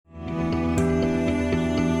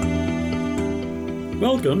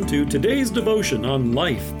Welcome to today's devotion on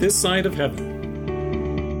life this side of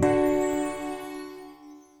heaven.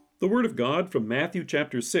 The Word of God from Matthew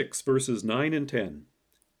chapter 6, verses 9 and 10.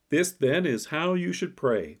 This then is how you should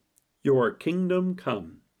pray. Your kingdom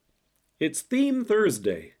come. It's Theme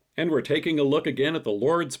Thursday, and we're taking a look again at the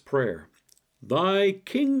Lord's Prayer. Thy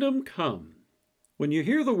kingdom come. When you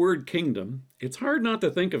hear the word kingdom, it's hard not to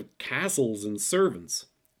think of castles and servants.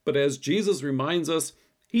 But as Jesus reminds us,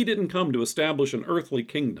 he didn't come to establish an earthly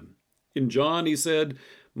kingdom. In John, he said,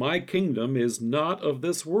 "My kingdom is not of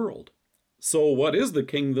this world." So what is the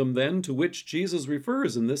kingdom then to which Jesus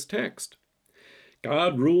refers in this text?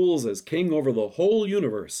 God rules as king over the whole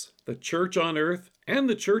universe, the church on earth, and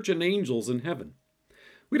the church and angels in heaven.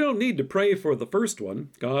 We don't need to pray for the first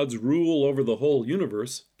one, God's rule over the whole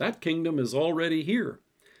universe. That kingdom is already here.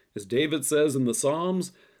 As David says in the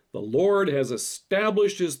Psalms, "The Lord has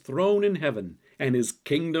established his throne in heaven, and his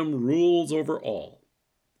kingdom rules over all."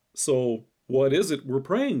 So, what is it we're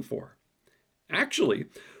praying for? Actually,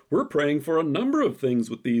 we're praying for a number of things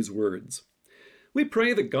with these words. We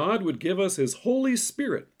pray that God would give us his Holy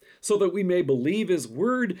Spirit so that we may believe his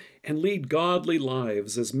word and lead godly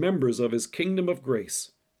lives as members of his kingdom of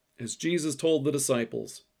grace. As Jesus told the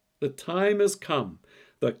disciples, "The time has come.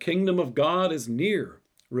 The kingdom of God is near.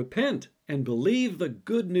 Repent and believe the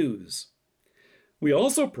good news." We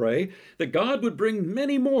also pray that God would bring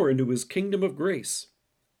many more into his kingdom of grace.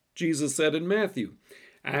 Jesus said in Matthew,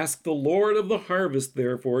 "Ask the Lord of the harvest,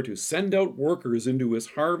 therefore, to send out workers into his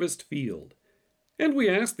harvest field." And we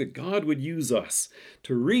ask that God would use us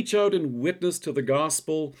to reach out and witness to the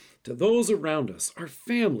gospel to those around us, our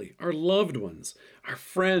family, our loved ones, our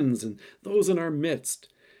friends, and those in our midst.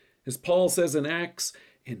 As Paul says in Acts,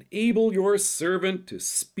 "Enable your servant to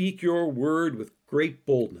speak your word with great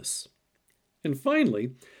boldness." And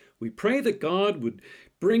finally, we pray that God would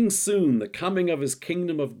bring soon the coming of his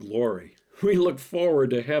kingdom of glory. We look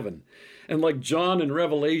forward to heaven. And like John in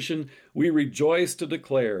Revelation, we rejoice to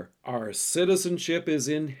declare our citizenship is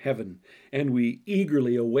in heaven, and we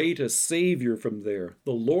eagerly await a Savior from there,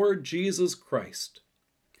 the Lord Jesus Christ.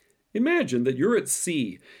 Imagine that you're at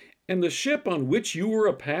sea, and the ship on which you were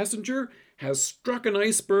a passenger has struck an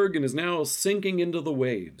iceberg and is now sinking into the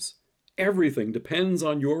waves. Everything depends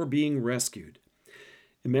on your being rescued.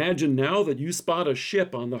 Imagine now that you spot a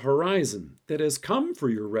ship on the horizon that has come for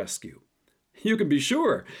your rescue. You can be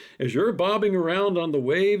sure, as you're bobbing around on the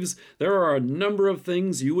waves, there are a number of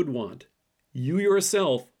things you would want. You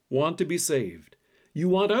yourself want to be saved. You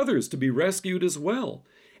want others to be rescued as well.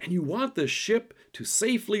 And you want the ship to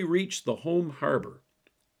safely reach the home harbor.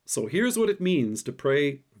 So here's what it means to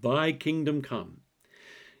pray, "Thy kingdom come."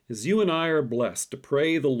 As you and I are blessed to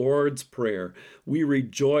pray the Lord's Prayer, we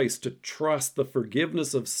rejoice to trust the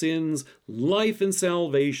forgiveness of sins, life, and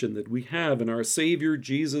salvation that we have in our Savior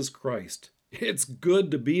Jesus Christ. It's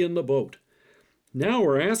good to be in the boat. Now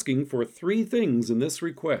we're asking for three things in this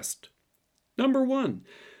request. Number one,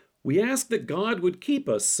 we ask that God would keep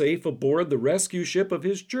us safe aboard the rescue ship of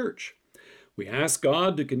his church. We ask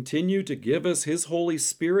God to continue to give us his Holy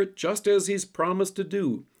Spirit just as he's promised to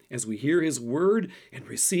do as we hear his word and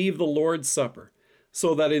receive the Lord's Supper,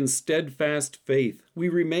 so that in steadfast faith we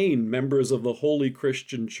remain members of the Holy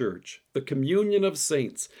Christian Church, the communion of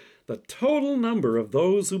saints, the total number of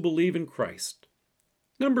those who believe in Christ.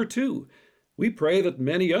 Number two, we pray that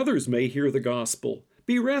many others may hear the gospel,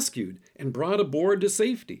 be rescued, and brought aboard to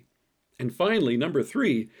safety. And finally, number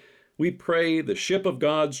three, we pray the ship of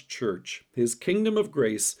God's church, his kingdom of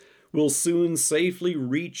grace, will soon safely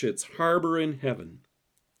reach its harbor in heaven.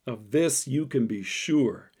 Of this you can be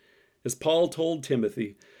sure. As Paul told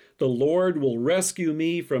Timothy, "The Lord will rescue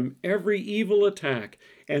me from every evil attack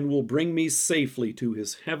and will bring me safely to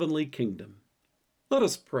his heavenly kingdom." Let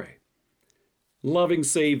us pray. Loving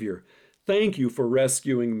Savior, thank you for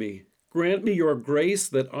rescuing me. Grant me your grace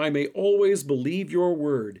that I may always believe your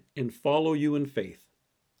word and follow you in faith.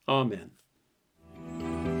 Amen.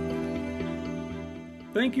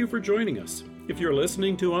 Thank you for joining us. If you're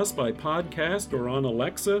listening to us by podcast or on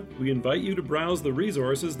Alexa, we invite you to browse the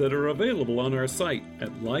resources that are available on our site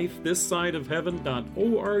at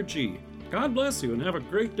lifethissideofheaven.org. God bless you and have a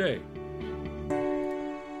great day.